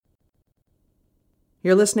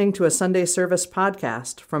You're listening to a Sunday service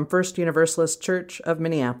podcast from First Universalist Church of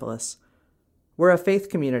Minneapolis. We're a faith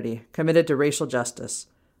community committed to racial justice,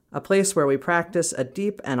 a place where we practice a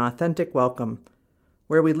deep and authentic welcome,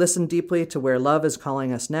 where we listen deeply to where love is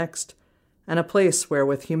calling us next, and a place where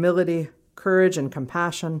with humility, courage, and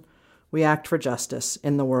compassion, we act for justice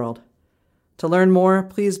in the world. To learn more,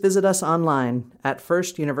 please visit us online at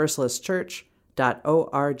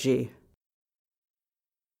firstuniversalistchurch.org.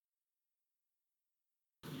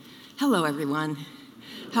 Hello, everyone.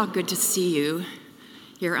 How good to see you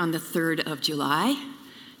here on the 3rd of July,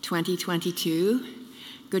 2022.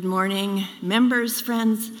 Good morning, members,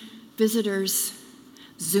 friends, visitors,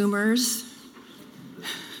 Zoomers,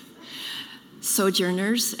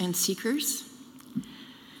 sojourners, and seekers.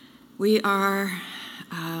 We are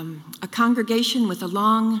a congregation with a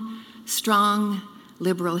long, strong,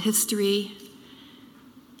 liberal history.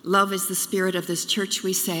 Love is the spirit of this church,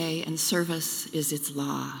 we say, and service is its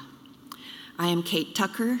law. I am Kate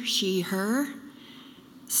Tucker, she, her,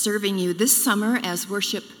 serving you this summer as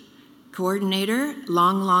worship coordinator.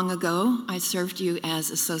 Long ago, I served you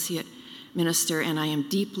as associate minister, and I am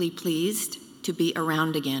deeply pleased to be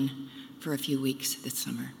around again for a few weeks this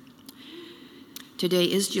summer. Today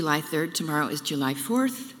is July 3rd, tomorrow is July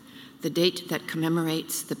 4th, the date that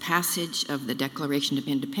commemorates the passage of the Declaration of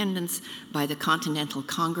Independence by the Continental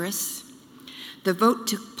Congress. The vote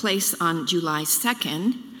took place on July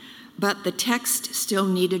 2nd, but the text still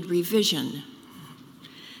needed revision,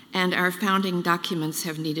 and our founding documents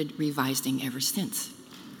have needed revising ever since.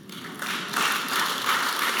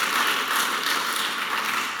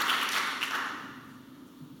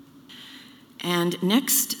 And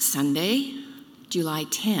next Sunday, July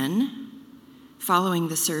 10, following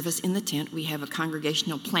the service in the tent, we have a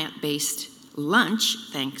congregational plant-based lunch,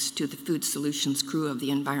 thanks to the Food Solutions crew of the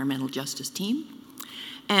Environmental Justice Team.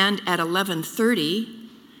 And at 11:30,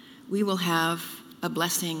 we will have a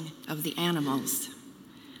blessing of the animals,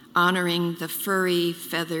 honoring the furry,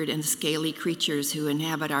 feathered, and scaly creatures who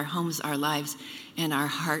inhabit our homes, our lives, and our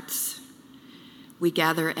hearts. We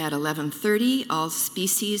gather at 11:30, all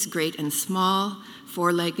species, great and small,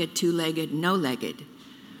 four-legged, two-legged, no-legged.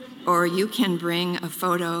 Or you can bring a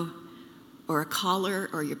photo or a collar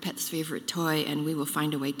or your pet's favorite toy, and we will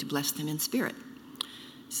find a way to bless them in spirit.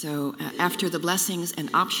 So after the blessings, an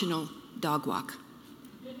optional dog walk.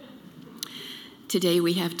 Today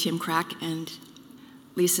we have Tim Crack and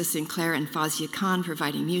Lisa Sinclair and Fazia Khan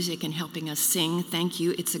providing music and helping us sing. Thank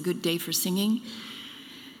you. It's a good day for singing.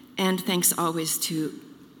 And thanks always to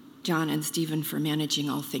John and Stephen for managing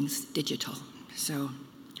all things digital. So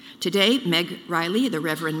today, Meg Riley, the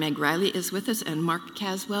Reverend Meg Riley, is with us, and Mark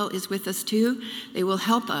Caswell is with us too. They will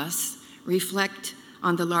help us reflect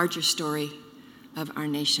on the larger story of our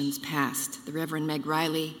nation's past. The Reverend Meg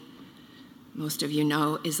Riley, most of you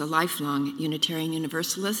know, is a lifelong Unitarian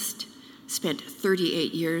Universalist, spent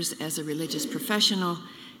 38 years as a religious professional,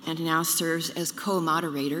 and now serves as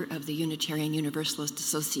co-moderator of the Unitarian Universalist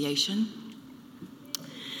Association.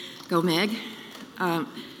 Go, Meg.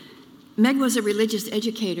 Meg was a religious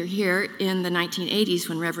educator here in the 1980s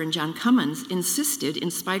when Reverend John Cummins insisted,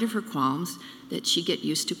 in spite of her qualms, that she get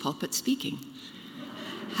used to pulpit speaking.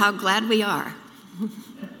 How glad we are.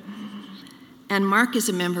 And Mark is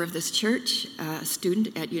a member of this church, a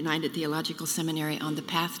student at United Theological Seminary on the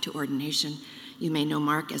path to ordination. You may know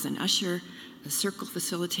Mark as an usher, a circle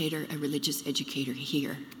facilitator, a religious educator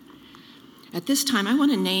here. At this time, I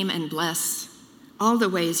want to name and bless all the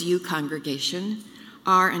ways you, congregation,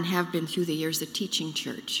 are and have been through the years a teaching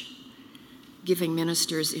church, giving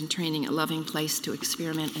ministers in training a loving place to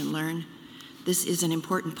experiment and learn. This is an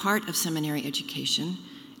important part of seminary education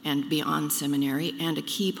and beyond seminary, and a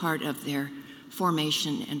key part of their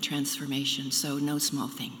formation and transformation, so no small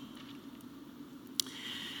thing.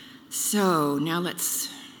 So now let's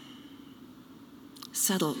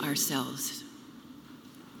settle ourselves,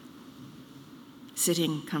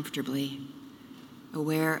 sitting comfortably,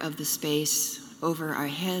 aware of the space over our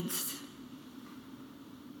heads,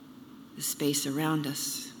 the space around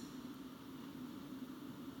us,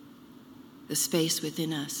 the space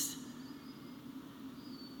within us,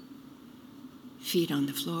 feet on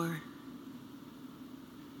the floor,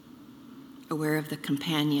 aware of the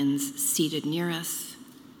companions seated near us,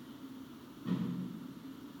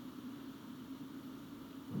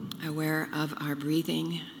 aware of our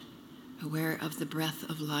breathing, aware of the breath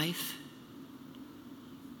of life,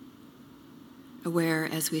 aware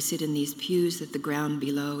as we sit in these pews that the ground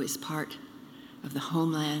below is part of the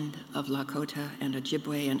homeland of Lakota and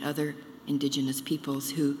Ojibwe and other indigenous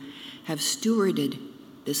peoples who have stewarded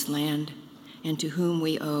this land and to whom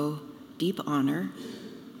we owe deep honor,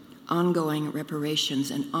 ongoing reparations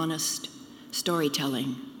and honest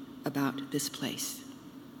storytelling about this place.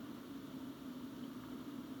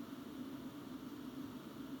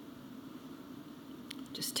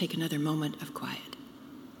 Just take another moment of quiet.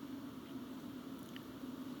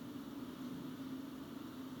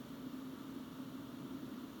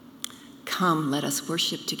 Come, let us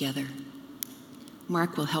worship together.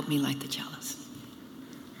 Mark will help me light the chalice.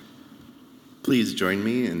 Please join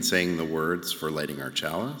me in saying the words for lighting our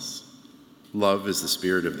chalice. Love is the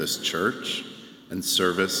spirit of this church, and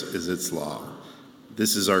service is its law.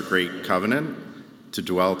 This is our great covenant, to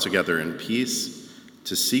dwell together in peace,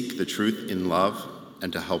 to seek the truth in love,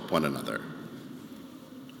 and to help one another.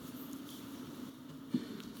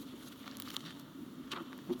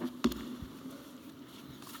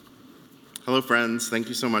 Hello, friends. Thank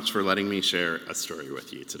you so much for letting me share a story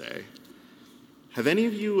with you today. Have any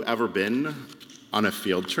of you ever been on a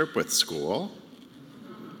field trip with school?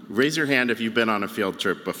 Raise your hand if you've been on a field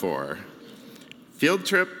trip before. Field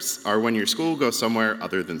trips are when your school goes somewhere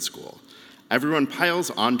other than school. Everyone piles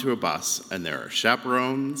onto a bus, and there are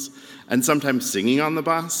chaperones, and sometimes singing on the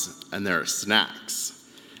bus, and there are snacks.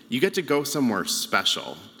 You get to go somewhere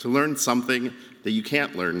special to learn something that you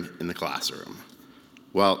can't learn in the classroom.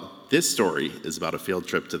 Well, this story is about a field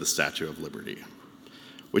trip to the Statue of Liberty,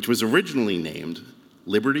 which was originally named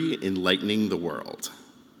Liberty Enlightening the World.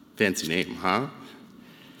 Fancy name, huh?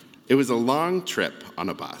 It was a long trip on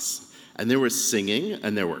a bus, and there was singing,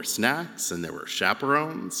 and there were snacks, and there were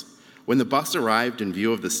chaperones. When the bus arrived in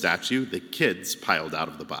view of the statue, the kids piled out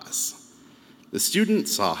of the bus. The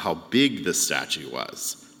students saw how big the statue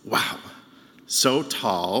was. Wow, so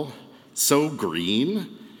tall, so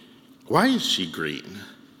green. Why is she green?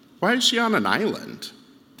 Why is she on an island?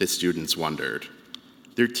 The students wondered.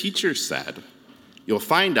 Their teacher said, "You'll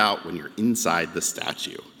find out when you're inside the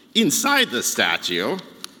statue." Inside the statue?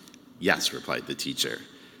 Yes, replied the teacher.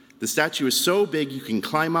 The statue is so big you can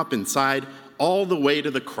climb up inside all the way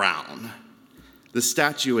to the crown. The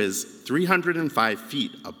statue is 305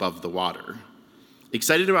 feet above the water.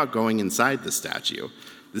 Excited about going inside the statue,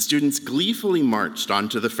 the students gleefully marched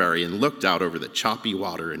onto the ferry and looked out over the choppy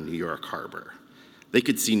water in New York Harbor. They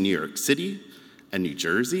could see New York City and New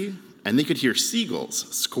Jersey, and they could hear seagulls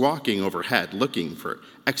squawking overhead looking for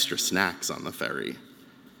extra snacks on the ferry.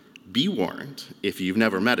 Be warned, if you've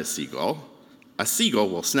never met a seagull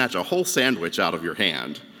will snatch a whole sandwich out of your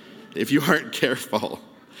hand if you aren't careful.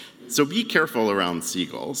 So be careful around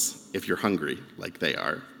seagulls if you're hungry like they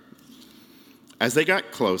are. As they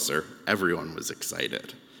got closer, everyone was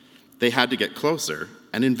excited. They had to get closer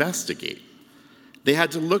and investigate. They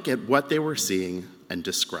had to look at what they were seeing and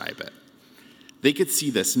describe it. They could see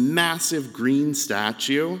this massive green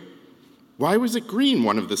statue. Why was it green?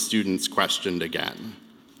 One of the students questioned again.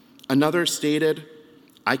 Another stated,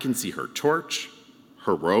 "I can see her torch,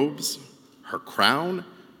 her robes, her crown.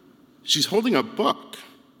 She's holding a book.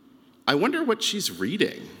 I wonder what she's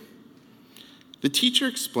reading." The teacher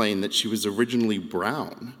explained that she was originally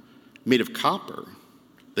brown, made of copper,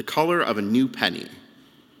 the color of a new penny.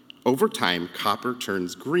 Over time, copper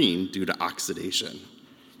turns green due to oxidation.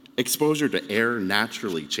 Exposure to air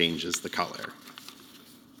naturally changes the color.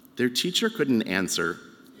 Their teacher couldn't answer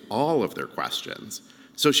all of their questions,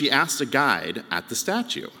 so she asked a guide at the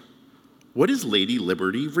statue, "What is Lady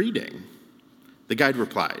Liberty reading?" The guide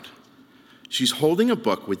replied, "She's holding a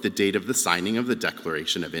book with the date of the signing of the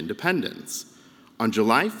Declaration of Independence. On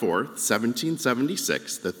July 4th,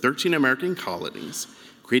 1776, the 13 American colonies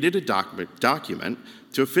created a document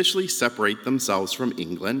to officially separate themselves from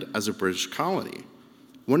England as a British colony."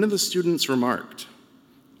 One of the students remarked,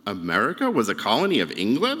 "America was a colony of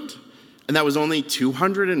England? And that was only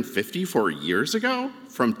 254 years ago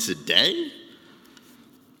from today?"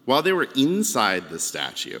 While they were inside the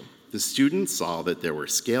statue, the students saw that there were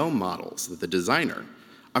scale models that the designer,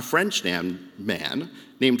 a French man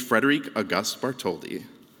named Frederic Auguste Bartholdi,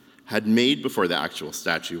 had made before the actual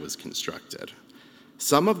statue was constructed.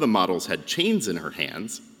 Some of the models had chains in her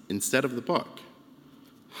hands instead of the book.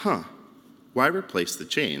 Why replace the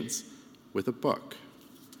chains with a book?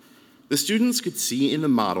 The students could see in the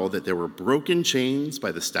model that there were broken chains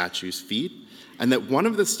by the statue's feet and that one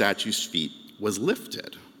of the statue's feet was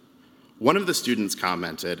lifted. One of the students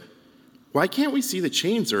commented, "Why can't we see the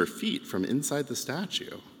chains or feet from inside the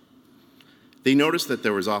statue?" They noticed that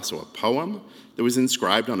there was also a poem that was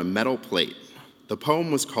inscribed on a metal plate. The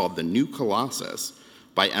poem was called "The New Colossus"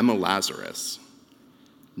 by Emma Lazarus.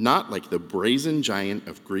 Not like the brazen giant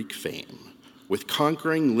of Greek fame, with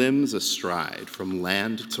conquering limbs astride from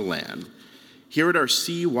land to land. Here at our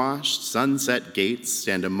sea-washed, sunset gates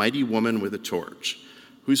stand a mighty woman with a torch,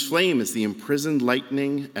 whose flame is the imprisoned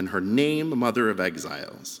lightning and her name mother of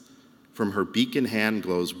exiles. From her beacon hand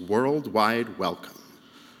glows worldwide welcome.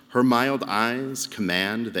 Her mild eyes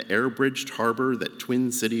command the air-bridged harbor that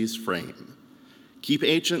twin cities frame. Keep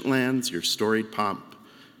ancient lands your storied pomp,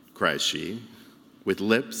 cries she. With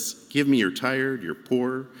lips, give me your tired, your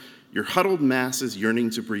poor, your huddled masses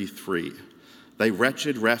yearning to breathe free, thy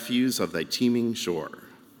wretched refuse of thy teeming shore.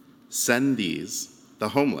 Send these, the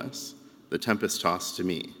homeless, the tempest-tossed to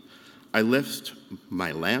me. I lift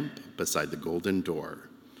my lamp beside the golden door.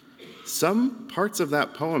 Some parts of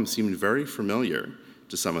that poem seemed very familiar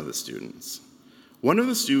to some of the students. One of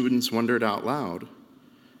the students wondered out loud,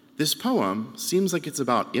 this poem seems like it's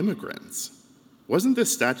about immigrants. Wasn't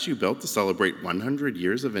this statue built to celebrate 100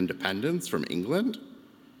 years of independence from England?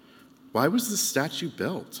 Why was this statue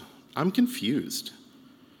built? I'm confused.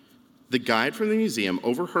 The guide from the museum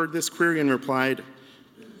overheard this query and replied,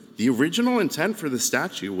 the original intent for the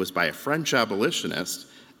statue was by a French abolitionist,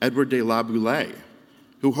 Edward de la Boulaye,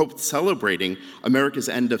 who hoped celebrating America's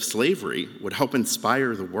end of slavery would help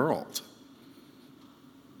inspire the world.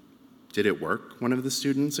 Did it work? One of the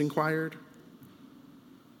students inquired.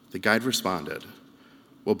 The guide responded,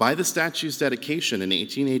 well, by the statue's dedication in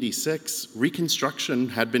 1886, Reconstruction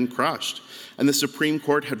had been crushed, and the Supreme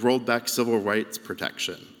Court had rolled back civil rights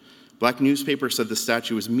protection. Black newspapers said the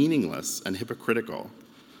statue was meaningless and hypocritical.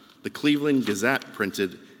 The Cleveland Gazette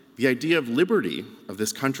printed, the idea of liberty of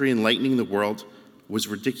this country enlightening the world was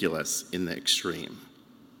ridiculous in the extreme.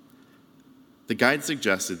 The guide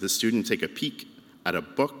suggested the student take a peek at a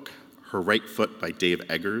book, Her Right Foot by Dave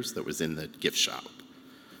Eggers, that was in the gift shop.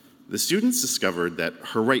 The students discovered that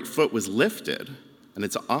her right foot was lifted, and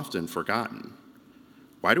it's often forgotten.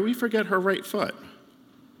 Why do we forget her right foot?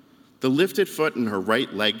 The lifted foot and her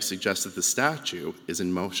right leg suggest that the statue is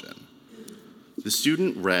in motion. The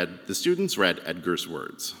students read Edgar's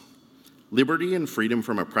words. Liberty and freedom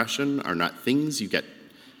from oppression are not things you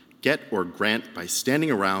get or grant by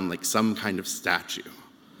standing around like some kind of statue.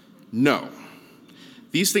 No,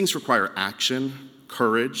 these things require action,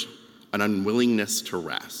 courage, an unwillingness to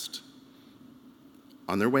rest.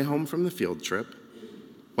 On their way home from the field trip,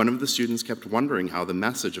 one of the students kept wondering how the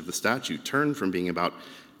message of the statue turned from being about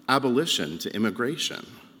abolition to immigration.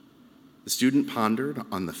 The student pondered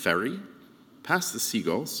on the ferry, past the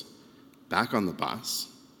seagulls, back on the bus.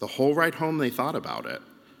 The whole ride home they thought about it.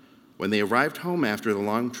 When they arrived home after the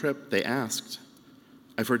long trip, they asked,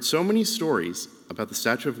 I've heard so many stories about the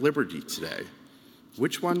Statue of Liberty today.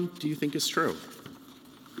 Which one do you think is true?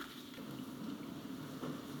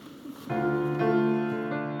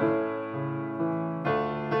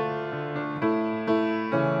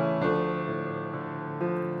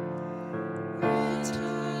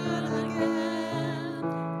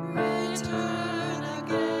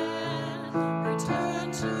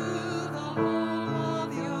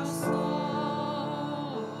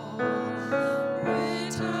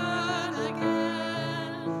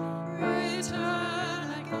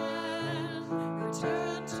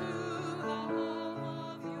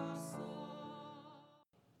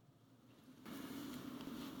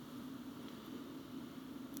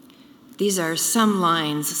 These are some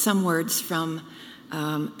lines, some words from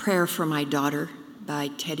Prayer for My Daughter by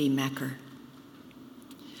Teddy Macker.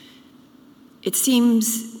 It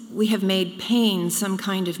seems we have made pain some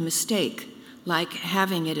kind of mistake, like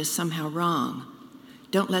having it is somehow wrong.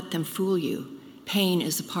 Don't let them fool you. Pain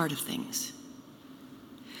is a part of things.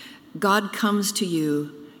 God comes to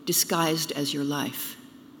you disguised as your life.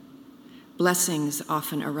 Blessings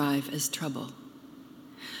often arrive as trouble.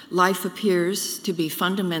 Life appears to be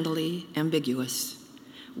fundamentally ambiguous,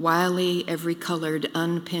 wily, every-colored,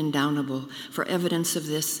 unpin-downable. For evidence of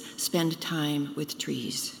this, spend time with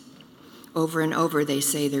trees. Over and over they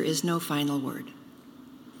say there is no final word.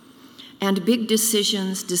 And big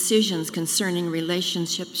decisions concerning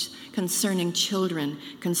relationships, concerning children,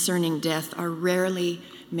 concerning death are rarely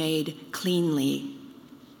made cleanly.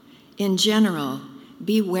 In general,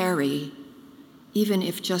 be wary, even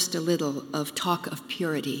if just a little, of talk of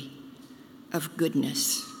purity, of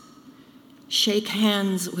goodness. Shake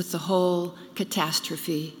hands with the whole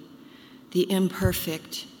catastrophe. The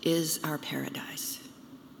imperfect is our paradise.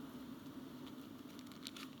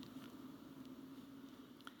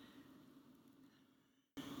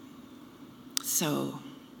 So,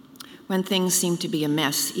 when things seem to be a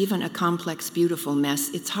mess, even a complex, beautiful mess,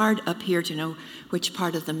 it's hard up here to know which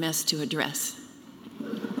part of the mess to address.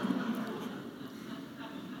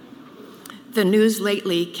 The news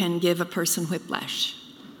lately can give a person whiplash,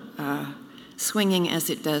 swinging as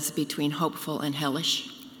it does between hopeful and hellish.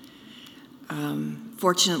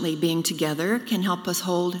 Fortunately, being together can help us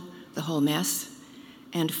hold the whole mess,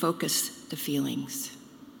 and focus the feelings.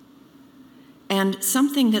 And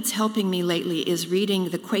something that's helping me lately is reading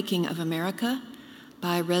The Quaking of America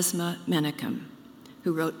by Resmaa Menakem,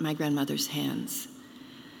 who wrote My Grandmother's Hands.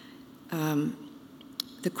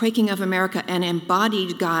 The Quaking of America, an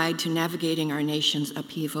embodied guide to navigating our nation's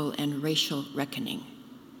upheaval and racial reckoning.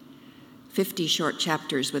 50 short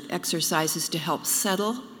chapters with exercises to help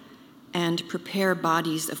settle and prepare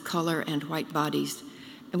bodies of color and white bodies,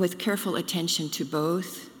 and with careful attention to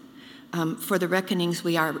both, for the reckonings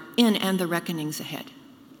we are in and the reckonings ahead.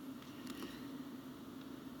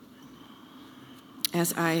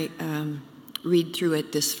 As I read through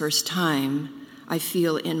it this first time, I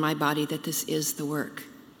feel in my body that this is the work.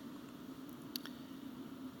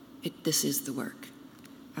 This is the work.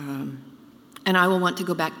 And I will want to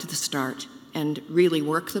go back to the start and really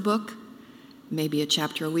work the book, maybe a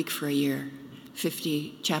chapter a week for a year,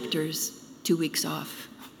 50 chapters, 2 weeks off.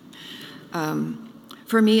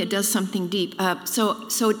 For me, it does something deep.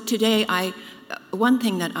 So today, one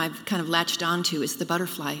thing that I've kind of latched onto is the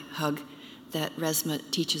butterfly hug that Resmaa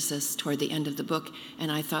teaches us toward the end of the book,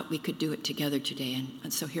 and I thought we could do it together today,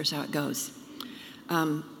 and so here's how it goes.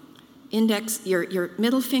 Index, your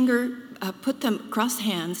middle finger, put them, cross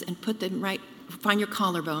hands, and put them right, find your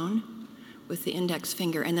collarbone with the index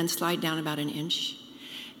finger, and then slide down about an inch.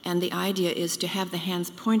 And the idea is to have the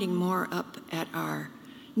hands pointing more up at our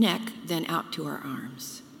neck than out to our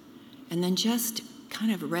arms. And then just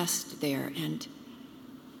kind of rest there and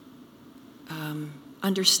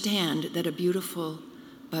understand that a beautiful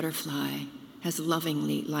butterfly has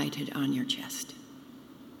lovingly lighted on your chest.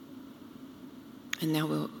 And now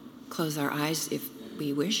we'll close our eyes if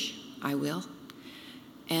we wish. I will.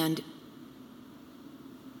 And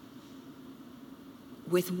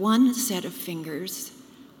with one set of fingers,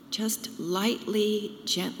 just lightly,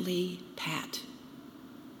 gently pat.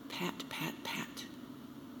 Pat, pat, pat.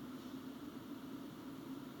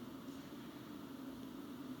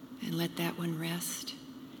 And let that one rest.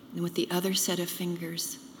 And with the other set of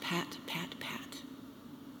fingers, pat, pat, pat.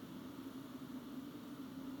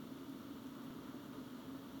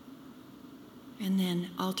 And then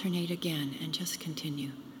alternate again and just continue.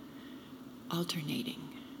 Alternating.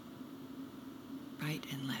 Right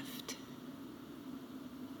and left.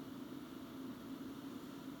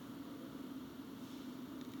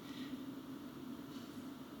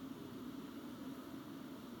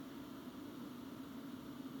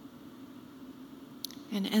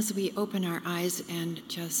 And as we open our eyes and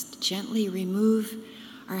just gently remove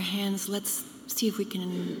our hands, let's see if we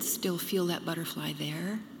can still feel that butterfly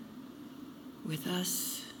there with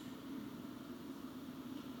us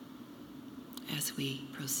as we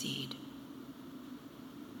proceed.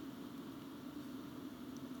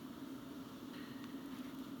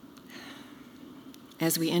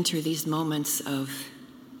 As we enter these moments of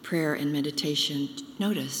prayer and meditation,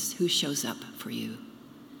 notice who shows up for you.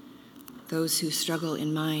 Those who struggle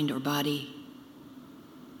in mind or body,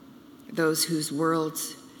 those whose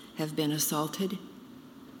worlds have been assaulted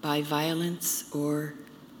by violence or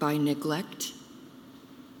by neglect,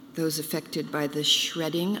 those affected by the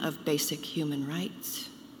shredding of basic human rights,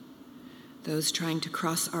 those trying to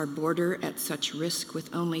cross our border at such risk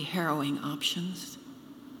with only harrowing options,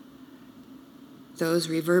 those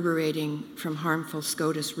reverberating from harmful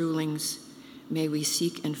SCOTUS rulings. May we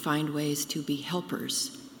seek and find ways to be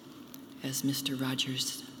helpers, as Mr.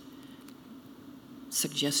 Rogers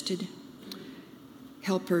suggested.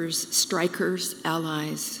 Helpers, strikers,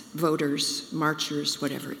 allies, voters, marchers,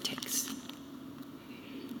 whatever it takes.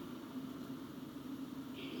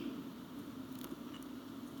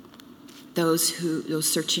 Those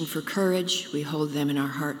searching for courage, we hold them in our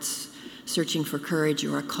hearts, searching for courage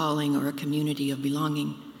or a calling or a community of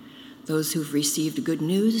belonging. Those who've received good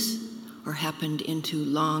news or happened into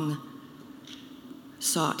long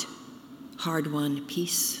sought, hard-won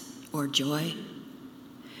peace or joy.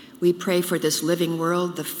 We pray for this living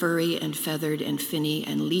world, the furry and feathered and finny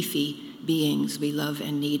and leafy beings we love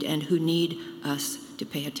and need, and who need us to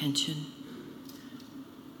pay attention.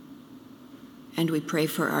 And we pray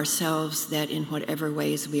for ourselves that in whatever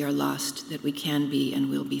ways we are lost, that we can be and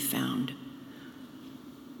will be found.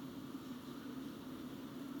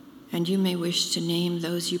 And you may wish to name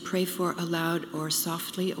those you pray for aloud or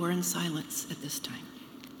softly or in silence at this time.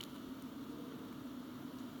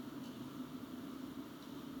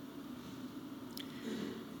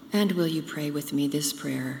 And will you pray with me this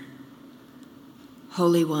prayer?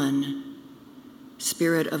 Holy One,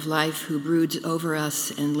 Spirit of life who broods over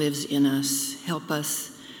us and lives in us, help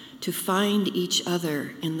us to find each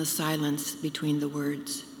other in the silence between the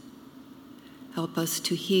words. Help us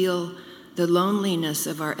to heal the loneliness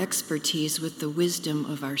of our expertise with the wisdom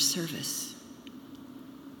of our service.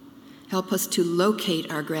 Help us to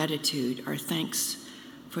locate our gratitude, our thanks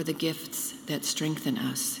for the gifts that strengthen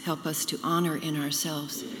us. Help us to honor in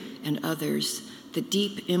ourselves and others the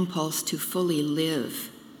deep impulse to fully live.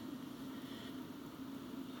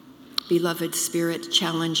 Beloved Spirit,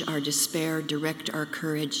 challenge our despair, direct our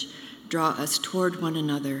courage, draw us toward one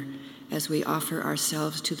another as we offer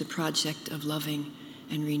ourselves to the project of loving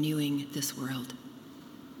and renewing this world.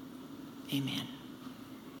 Amen.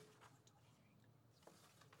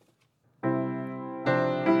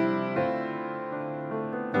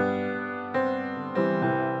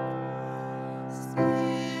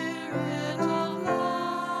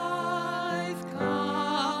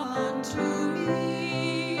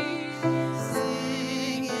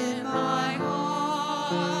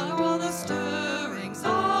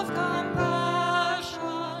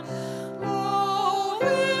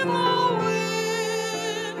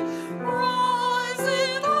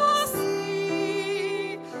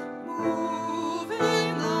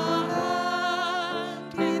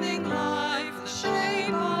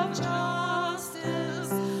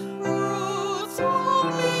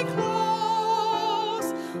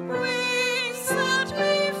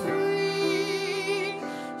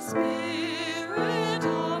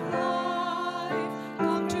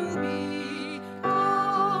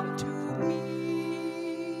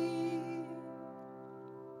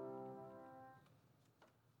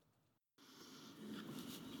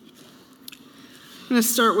 I'm going to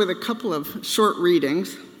start with a couple of short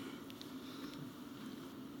readings.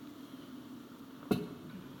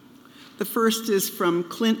 The first is from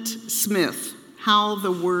Clint Smith, How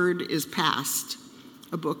the Word is Passed,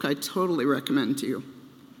 a book I totally recommend to you.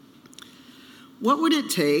 What would it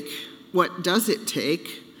take, what does it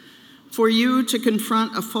take, for you to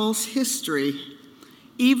confront a false history,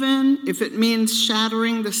 even if it means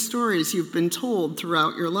shattering the stories you've been told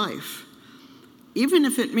throughout your life? Even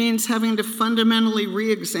if it means having to fundamentally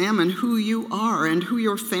re-examine who you are and who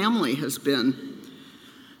your family has been.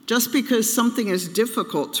 Just because something is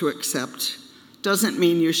difficult to accept doesn't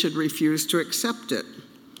mean you should refuse to accept it.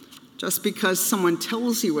 Just because someone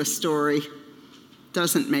tells you a story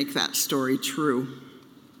doesn't make that story true.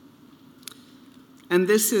 And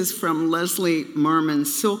this is from Leslie Marmon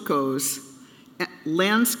Silko's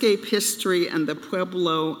Landscape History and the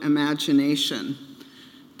Pueblo Imagination,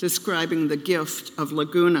 describing the gift of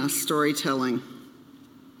Laguna storytelling.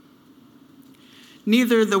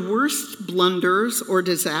 Neither the worst blunders or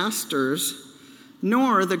disasters,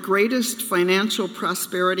 nor the greatest financial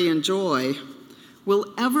prosperity and joy will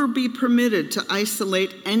ever be permitted to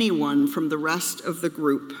isolate anyone from the rest of the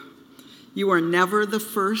group. You are never the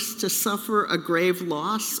first to suffer a grave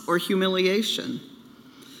loss or humiliation.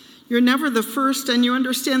 You're never the first, and you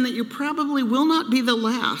understand that you probably will not be the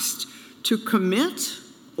last to commit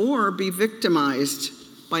or be victimized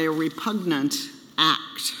by a repugnant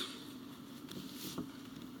act.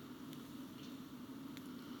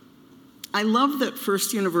 I love that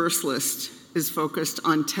First Universalist is focused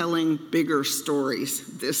on telling bigger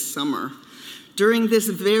stories this summer. During this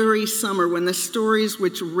very summer, when the stories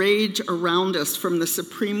which rage around us, from the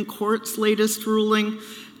Supreme Court's latest ruling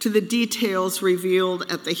to the details revealed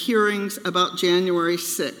at the hearings about January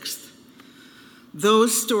 6th,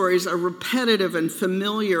 those stories are repetitive and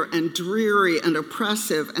familiar and dreary and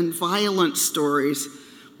oppressive and violent stories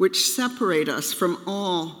which separate us from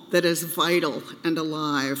all that is vital and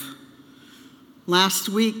alive. Last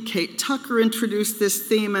week, Kate Tucker introduced this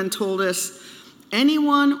theme and told us,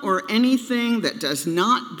 anyone or anything that does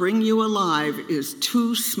not bring you alive is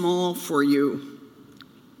too small for you.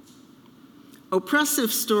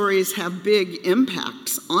 Oppressive stories have big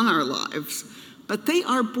impacts on our lives, but they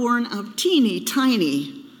are born of teeny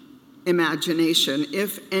tiny imagination,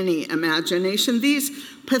 if any imagination. These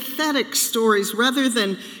pathetic stories, rather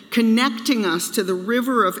than connecting us to the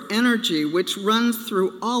river of energy which runs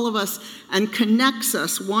through all of us and connects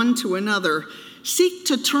us one to another, seek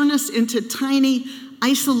to turn us into tiny,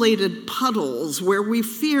 isolated puddles where we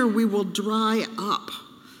fear we will dry up.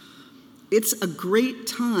 It's a great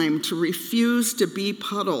time to refuse to be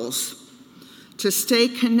puddles, to stay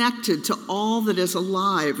connected to all that is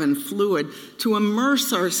alive and fluid, to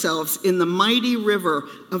immerse ourselves in the mighty river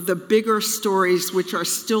of the bigger stories which are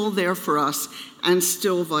still there for us and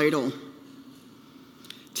still vital.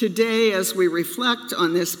 Today, as we reflect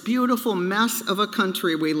on this beautiful mess of a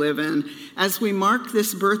country we live in, as we mark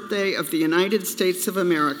this birthday of the United States of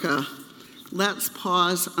America, let's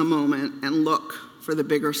pause a moment and look for the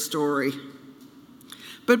bigger story.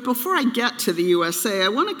 But before I get to the USA, I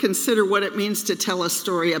want to consider what it means to tell a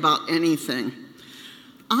story about anything.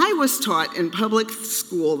 I was taught in public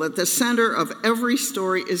school that the center of every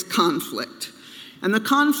story is conflict. And the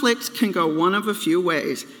conflict can go one of a few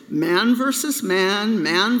ways: man versus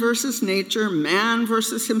nature, man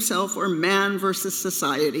versus himself, or man versus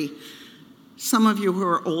society. Some of you who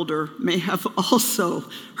are older may have also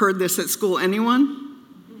heard this at school. Anyone?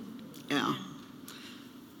 Yeah.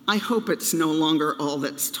 I hope it's no longer all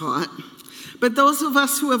that's taught. But those of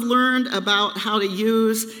us who have learned about how to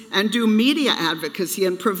use and do media advocacy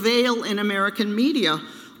and prevail in American media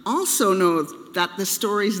also know that the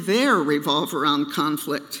stories there revolve around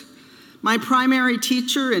conflict. My primary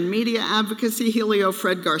teacher in media advocacy, Helio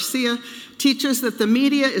Fred Garcia, teaches that the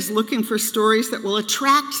media is looking for stories that will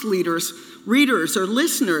attract readers, or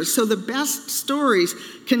listeners, so the best stories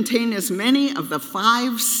contain as many of the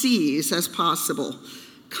 5 C's as possible: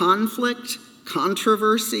 conflict,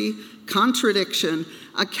 controversy, contradiction,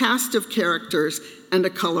 a cast of characters, and a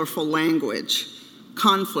colorful language.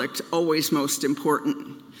 Conflict always most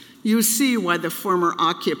important. You see why the former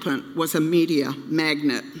occupant was a media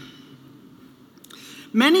magnet.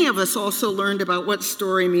 Many of us also learned about what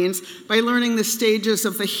story means by learning the stages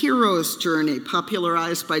of the hero's journey,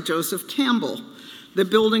 popularized by Joseph Campbell. The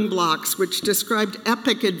building blocks which described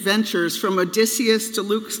epic adventures from Odysseus to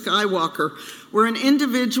Luke Skywalker, where an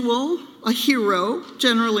individual, a hero,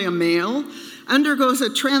 generally a male, undergoes a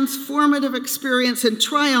transformative experience and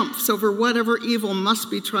triumphs over whatever evil must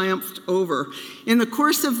be triumphed over. In the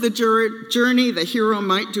course of the journey, the hero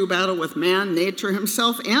might do battle with man, nature,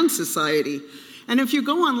 himself, and society. And if you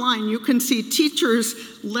go online, you can see teachers'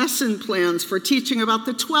 lesson plans for teaching about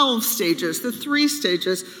the 12 stages, the 3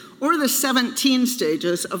 stages, or the 17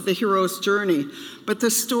 stages of the hero's journey. But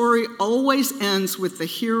the story always ends with the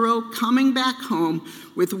hero coming back home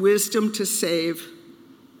with wisdom to save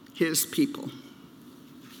his people.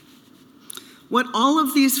 What all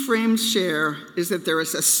of these frames share is that there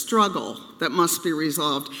is a struggle that must be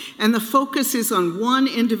resolved, and the focus is on one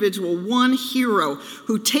individual, one hero,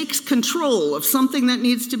 who takes control of something that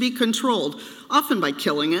needs to be controlled, often by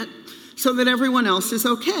killing it, so that everyone else is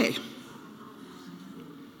okay.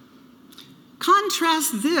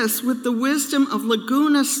 Contrast this with the wisdom of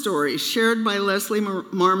Laguna stories shared by Leslie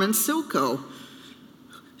Marmon Silko.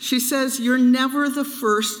 She says, "You're never the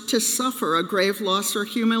first to suffer a grave loss or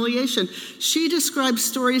humiliation." She describes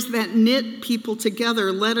stories that knit people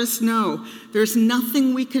together, let us know there's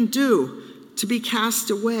nothing we can do to be cast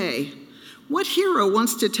away. What hero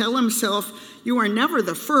wants to tell himself, you are never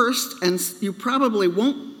the first, and you probably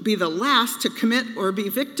won't be the last to commit or be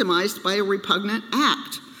victimized by a repugnant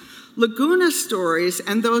act? Laguna stories,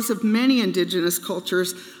 and those of many indigenous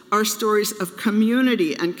cultures, are stories of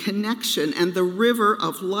community and connection and the river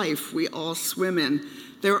of life we all swim in.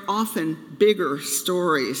 They're often bigger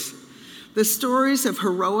stories. The stories of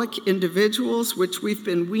heroic individuals, which we've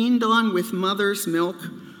been weaned on with mother's milk,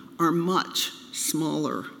 are much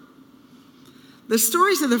smaller. The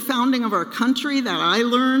stories of the founding of our country that I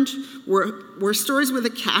learned were stories with a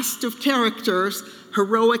cast of characters,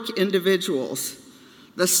 heroic individuals.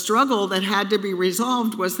 The struggle that had to be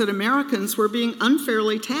resolved was that Americans were being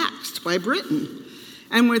unfairly taxed by Britain.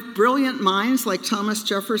 And with brilliant minds like Thomas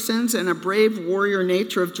Jefferson's and a brave warrior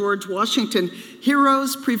nature of George Washington,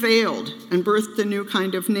 heroes prevailed and birthed a new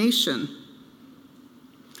kind of nation.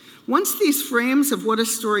 Once these frames of what a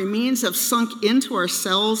story means have sunk into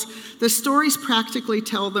ourselves, the stories practically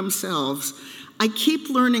tell themselves. I keep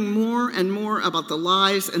learning more and more about the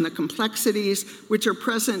lies and the complexities which are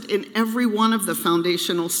present in every one of the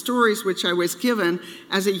foundational stories which I was given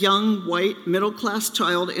as a young, white, middle-class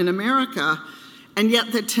child in America. And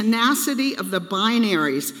yet the tenacity of the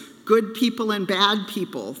binaries, good people and bad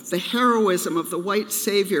people, the heroism of the white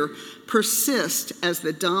savior, persist as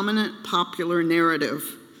the dominant popular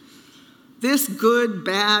narrative. This good,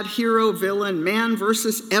 bad, hero, villain, man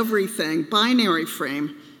versus everything binary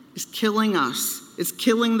frame is killing us, it's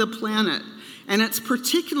killing the planet, and it's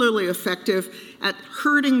particularly effective at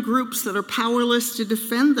hurting groups that are powerless to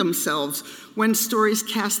defend themselves when stories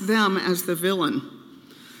cast them as the villain.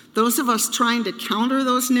 Those of us trying to counter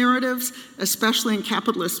those narratives, especially in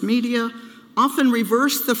capitalist media, often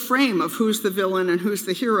reverse the frame of who's the villain and who's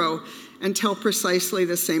the hero and tell precisely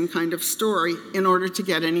the same kind of story in order to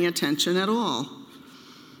get any attention at all.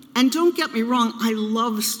 And don't get me wrong, I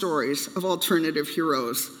love stories of alternative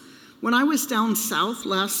heroes. When I was down south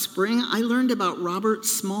last spring, I learned about Robert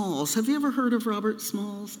Smalls. Have you ever heard of Robert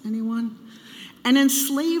Smalls? Anyone? An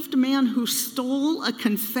enslaved man who stole a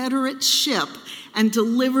Confederate ship and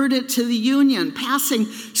delivered it to the Union, passing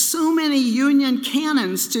so many Union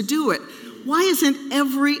cannons to do it. Why isn't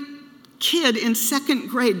every kid in 2nd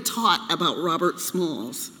grade taught about Robert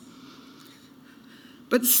Smalls?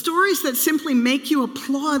 but stories that simply make you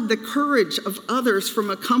applaud the courage of others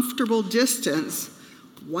from a comfortable distance.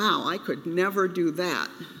 Wow, I could never do that.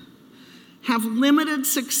 Have limited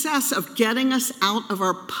success of getting us out of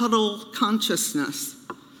our puddle consciousness.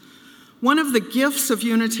 One of the gifts of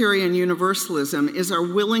Unitarian Universalism is our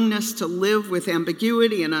willingness to live with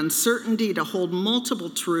ambiguity and uncertainty, to hold multiple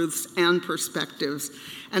truths and perspectives.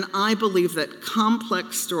 And I believe that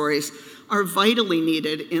complex stories are vitally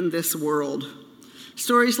needed in this world.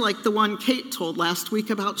 Stories like the one Kate told last week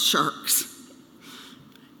about sharks.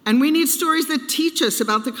 And we need stories that teach us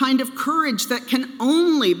about the kind of courage that can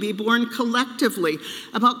only be born collectively,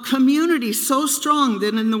 about community so strong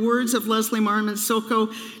that, in the words of Leslie Marmon Soko,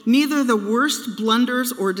 neither the worst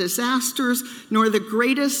blunders or disasters nor the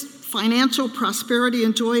greatest financial prosperity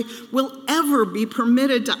and joy will ever be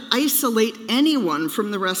permitted to isolate anyone from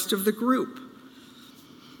the rest of the group.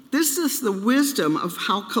 This is the wisdom of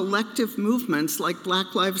how collective movements like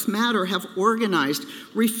Black Lives Matter have organized,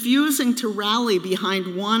 refusing to rally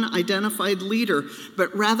behind one identified leader,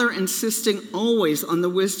 but rather insisting always on the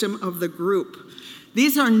wisdom of the group.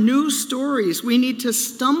 These are new stories we need to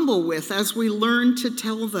stumble with as we learn to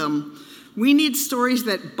tell them. We need stories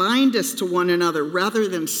that bind us to one another rather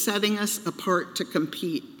than setting us apart to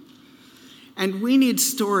compete. And we need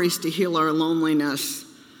stories to heal our loneliness.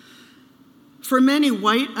 For many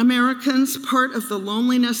white Americans, part of the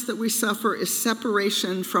loneliness that we suffer is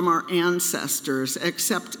separation from our ancestors,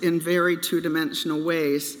 except in very two-dimensional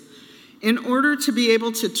ways. In order to be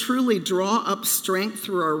able to truly draw up strength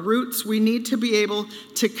through our roots, we need to be able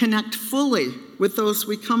to connect fully with those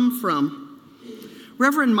we come from.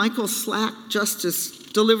 Reverend Michael Slack Justice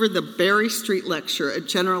delivered the Berry Street Lecture at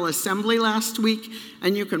General Assembly last week,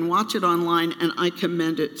 and you can watch it online, and I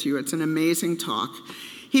commend it to you. It's an amazing talk.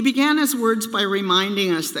 He began his words by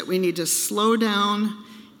reminding us that we need to slow down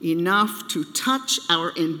enough to touch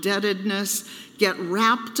our indebtedness, get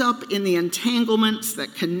wrapped up in the entanglements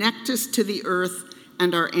that connect us to the earth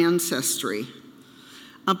and our ancestry.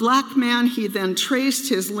 A Black man, he then traced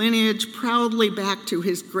his lineage proudly back to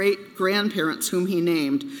his great-grandparents, whom he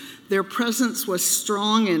named. Their presence was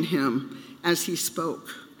strong in him as he spoke.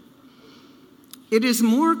 It is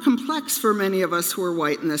more complex for many of us who are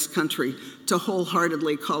white in this country to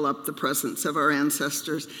wholeheartedly call up the presence of our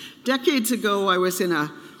ancestors. Decades ago, I was in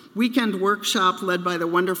a weekend workshop led by the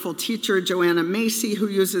wonderful teacher Joanna Macy, who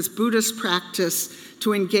uses Buddhist practice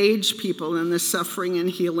to engage people in the suffering and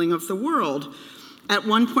healing of the world. At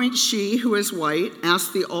one point, she, who is white,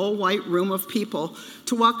 asked the all-white room of people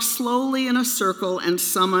to walk slowly in a circle and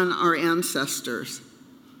summon our ancestors.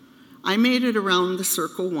 I made it around the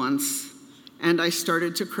circle once, and I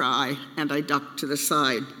started to cry, and I ducked to the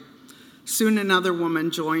side. Soon another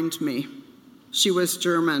woman joined me. She was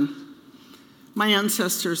German. My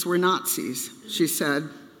ancestors were Nazis, she said.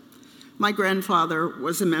 My grandfather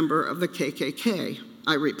was a member of the KKK,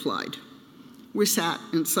 I replied. We sat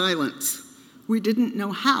in silence. We didn't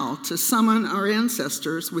know how to summon our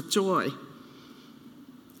ancestors with joy.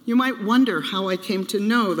 You might wonder how I came to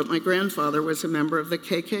know that my grandfather was a member of the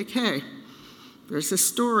KKK. There's a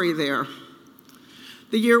story there.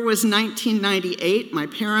 The year was 1998. My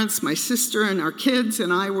parents, my sister, and our kids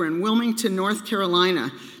and I were in Wilmington, North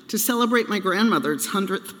Carolina to celebrate my grandmother's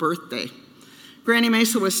 100th birthday. Granny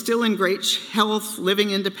Mesa was still in great health, living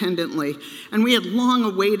independently, and we had long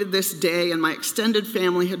awaited this day, and my extended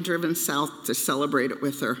family had driven south to celebrate it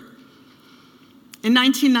with her. In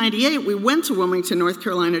 1998, we went to Wilmington, North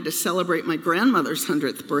Carolina to celebrate my grandmother's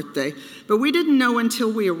 100th birthday, but we didn't know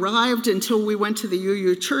until we arrived, until we went to the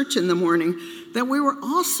UU Church in the morning, that we were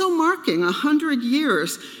also marking 100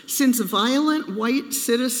 years since violent white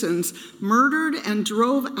citizens murdered and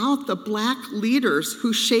drove out the Black leaders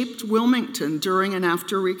who shaped Wilmington during and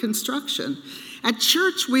after Reconstruction. At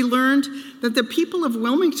church, we learned that the people of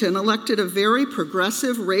Wilmington elected a very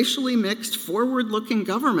progressive, racially mixed, forward-looking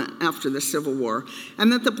government after the Civil War,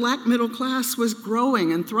 and that the Black middle class was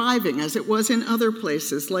growing and thriving as it was in other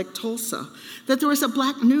places like Tulsa, that there was a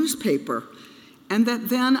Black newspaper, and that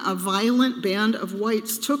then a violent band of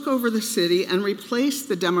whites took over the city and replaced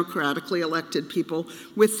the democratically elected people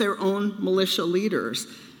with their own militia leaders,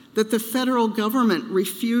 that the federal government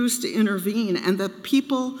refused to intervene, and that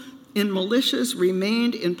people in militias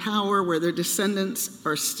remained in power where their descendants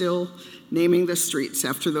are still naming the streets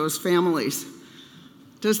after those families.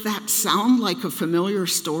 Does that sound like a familiar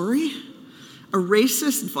story? A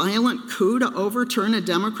racist, violent coup to overturn a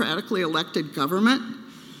democratically elected government?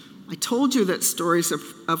 I told you that stories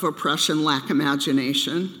of oppression lack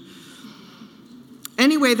imagination.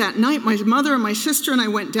 Anyway, Anyway, that night, my mother and my sister and I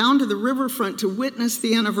went down to the riverfront to witness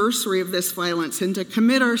the anniversary of this violence and to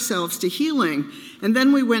commit ourselves to healing. And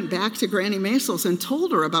then we went back to Granny Maisels and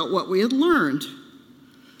told her about what we had learned.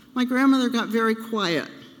 My grandmother got very quiet.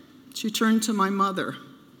 She turned to my mother.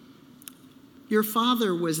 "Your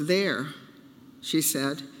father was there," she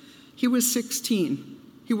said. "He was 16.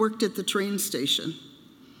 He worked at the train station."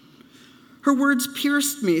 Her words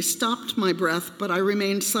pierced me, stopped my breath, but I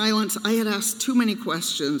remained silent. I had asked too many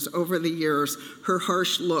questions over the years. Her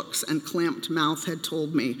harsh looks and clamped mouth had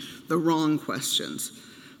told me the wrong questions.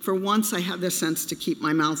 For once, I had the sense to keep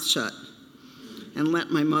my mouth shut and let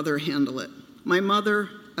my mother handle it. My mother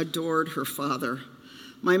adored her father.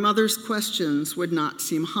 My mother's questions would not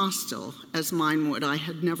seem hostile, as mine would. I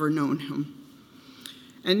had never known him.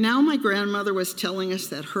 And now my grandmother was telling us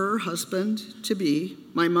that her husband-to-be,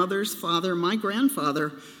 my mother's father, my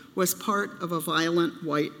grandfather, was part of a violent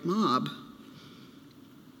white mob.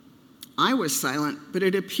 I was silent, but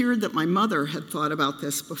it appeared that my mother had thought about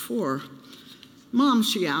this before. "Mom,"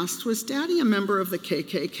 she asked, "was Daddy a member of the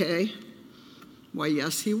KKK?" "Why,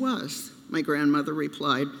 yes, he was," my grandmother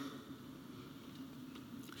replied.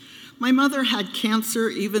 My mother had cancer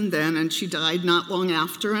even then, and she died not long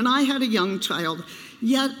after, and I had a young child.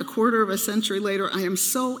 Yet, a quarter of a century later, I am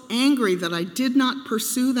so angry that I did not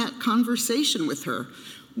pursue that conversation with her.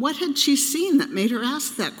 What had she seen that made her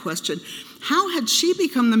ask that question? How had she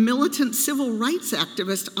become the militant civil rights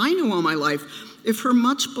activist I knew all my life if her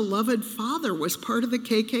much-beloved father was part of the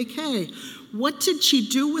KKK? What did she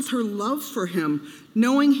do with her love for him,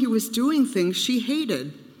 knowing he was doing things she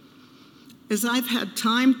hated? As I've had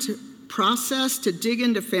time to process, to dig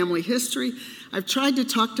into family history, I've tried to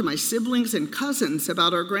talk to my siblings and cousins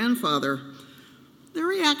about our grandfather. Their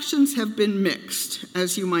reactions have been mixed,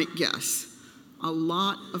 as you might guess. A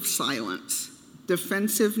lot of silence,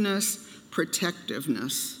 defensiveness,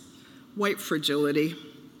 protectiveness, white fragility.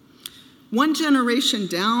 One generation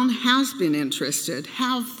down has been interested,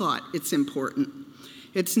 have thought it's important.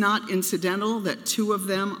 It's not incidental that 2 of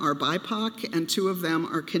them are BIPOC and 2 of them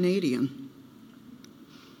are Canadian.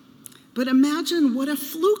 But imagine what a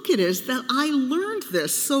fluke it is that I learned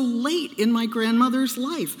this so late in my grandmother's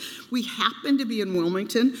life. We happened to be in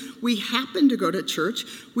Wilmington. We happened to go to church.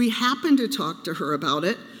 We happened to talk to her about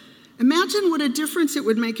it. Imagine what a difference it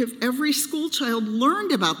would make if every school child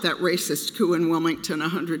learned about that racist coup in Wilmington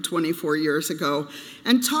 124 years ago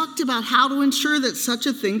and talked about how to ensure that such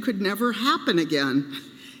a thing could never happen again.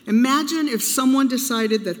 Imagine if someone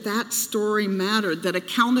decided that that story mattered, that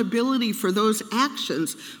accountability for those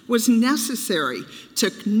actions was necessary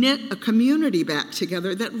to knit a community back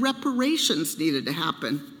together, that reparations needed to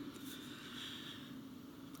happen.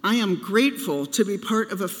 I am grateful to be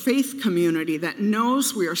part of a faith community that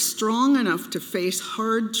knows we are strong enough to face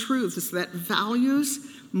hard truths, that values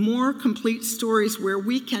more complete stories where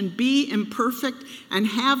we can be imperfect and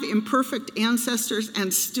have imperfect ancestors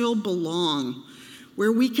and still belong,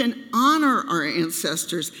 where we can honor our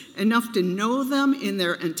ancestors enough to know them in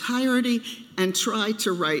their entirety and try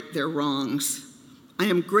to right their wrongs. I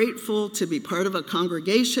am grateful to be part of a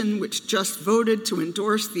congregation which just voted to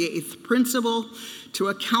endorse the 8th principle, to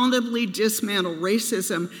accountably dismantle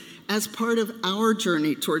racism as part of our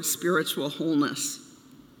journey towards spiritual wholeness.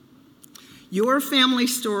 Your family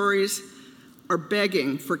stories are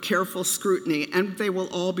begging for careful scrutiny, and they will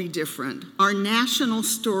all be different. Our national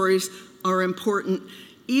stories are important,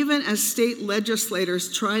 even as state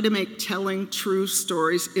legislators try to make telling true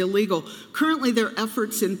stories illegal. Currently, there are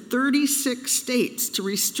efforts in 36 states to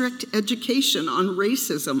restrict education on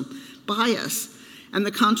racism, bias, and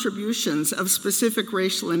the contributions of specific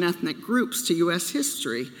racial and ethnic groups to U.S.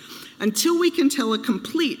 history. Until we can tell a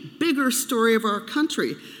complete, bigger story of our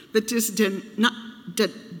country that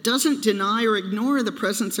doesn't deny or ignore the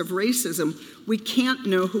presence of racism, we can't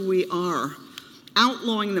know who we are.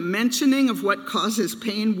 Outlawing the mentioning of what causes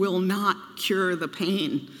pain will not cure the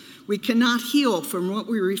pain. We cannot heal from what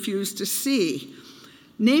we refuse to see.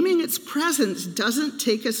 Naming its presence doesn't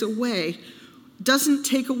take away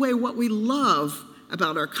what we love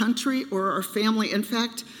about our country or our family. In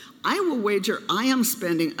fact, I will wager I am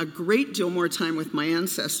spending a great deal more time with my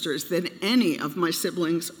ancestors than any of my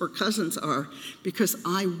siblings or cousins are, because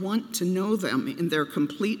I want to know them in their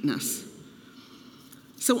completeness.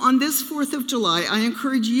 So on this 4th of July, I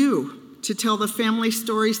encourage you to tell the family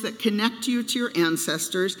stories that connect you to your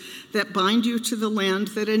ancestors, that bind you to the land,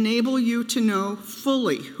 that enable you to know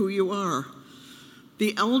fully who you are.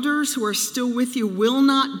 The elders who are still with you will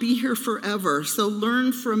not be here forever, so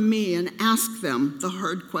learn from me and ask them the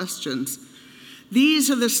hard questions.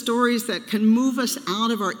 These are the stories that can move us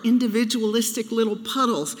out of our individualistic little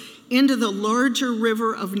puddles into the larger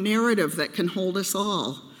river of narrative that can hold us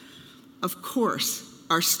all. Of course,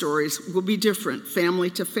 our stories will be different, family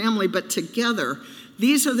to family, but together,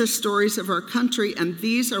 these are the stories of our country, and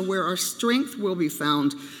these are where our strength will be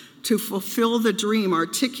found to fulfill the dream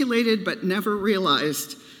articulated but never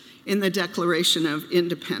realized in the Declaration of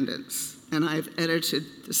Independence. And I've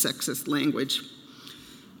edited the sexist language.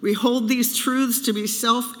 We hold these truths to be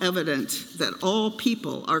self-evident, that all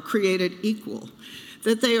people are created equal,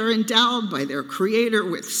 that they are endowed by their Creator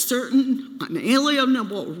with certain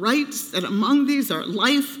unalienable rights, that among these are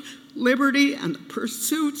life, liberty, and the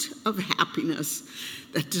pursuit of happiness,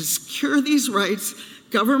 that to secure these rights,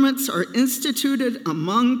 governments are instituted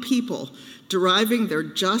among people, deriving their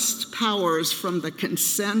just powers from the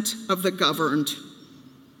consent of the governed.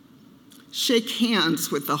 Shake hands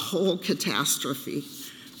with the whole catastrophe.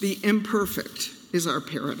 The imperfect is our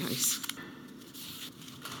paradise.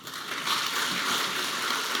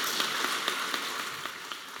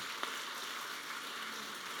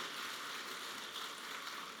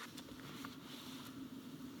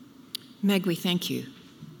 Meg, we thank you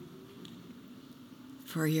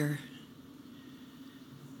for your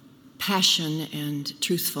passion and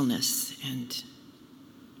truthfulness and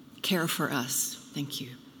care for us. Thank you.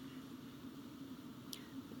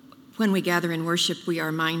 When we gather in worship, we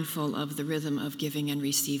are mindful of the rhythm of giving and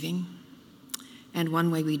receiving. And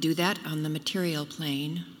one way we do that on the material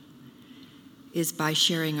plane is by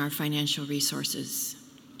sharing our financial resources.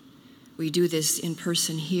 We do this in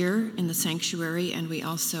person here in the sanctuary, and we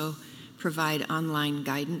also provide online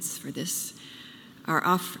guidance for this. Our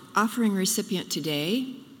offering recipient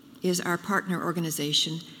today is our partner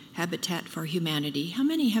organization, Habitat for Humanity. How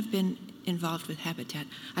many have been involved with Habitat?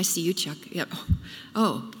 I see you, Chuck. Yep.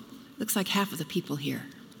 Oh, looks like half of the people here.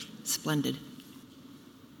 Splendid.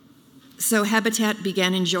 So Habitat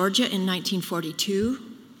began in Georgia in 1942,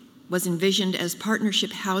 was envisioned as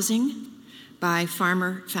partnership housing by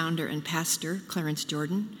farmer, founder, and pastor Clarence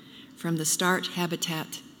Jordan. From the start,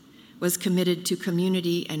 Habitat was committed to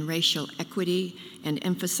community and racial equity and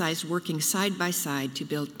emphasized working side by side to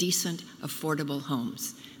build decent, affordable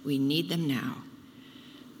homes. We need them now.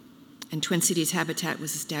 And Twin Cities Habitat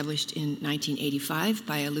was established in 1985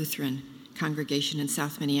 by a Lutheran congregation in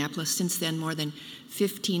South Minneapolis. Since then, more than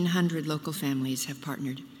 1,500 local families have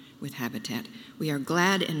partnered with Habitat. We are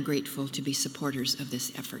glad and grateful to be supporters of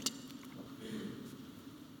this effort.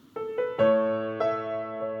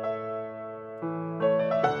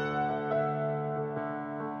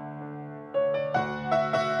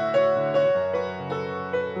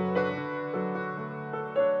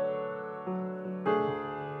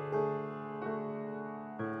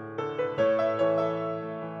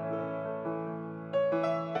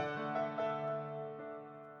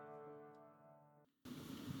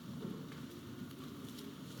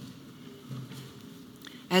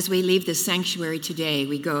 As we leave the sanctuary today,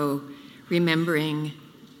 we go remembering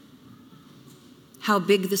how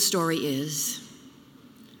big the story is,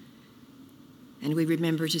 and we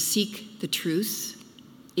remember to seek the truth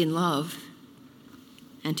in love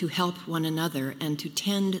and to help one another and to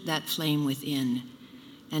tend that flame within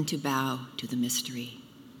and to bow to the mystery.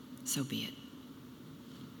 So be it.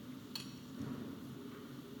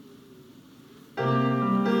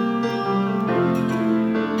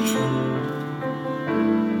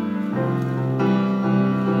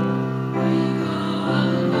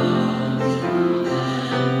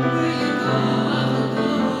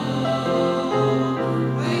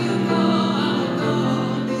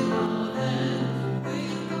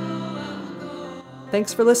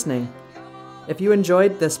 Thanks for listening. If you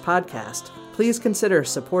enjoyed this podcast, please consider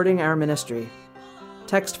supporting our ministry.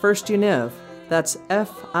 Text First Univ, that's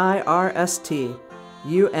FIRST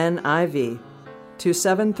UNIV, to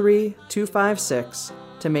 73256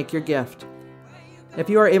 to make your gift. If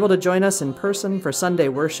you are able to join us in person for Sunday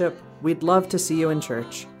worship, we'd love to see you in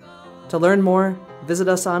church. To learn more, visit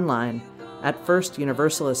us online at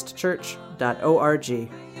firstuniversalistchurch.org.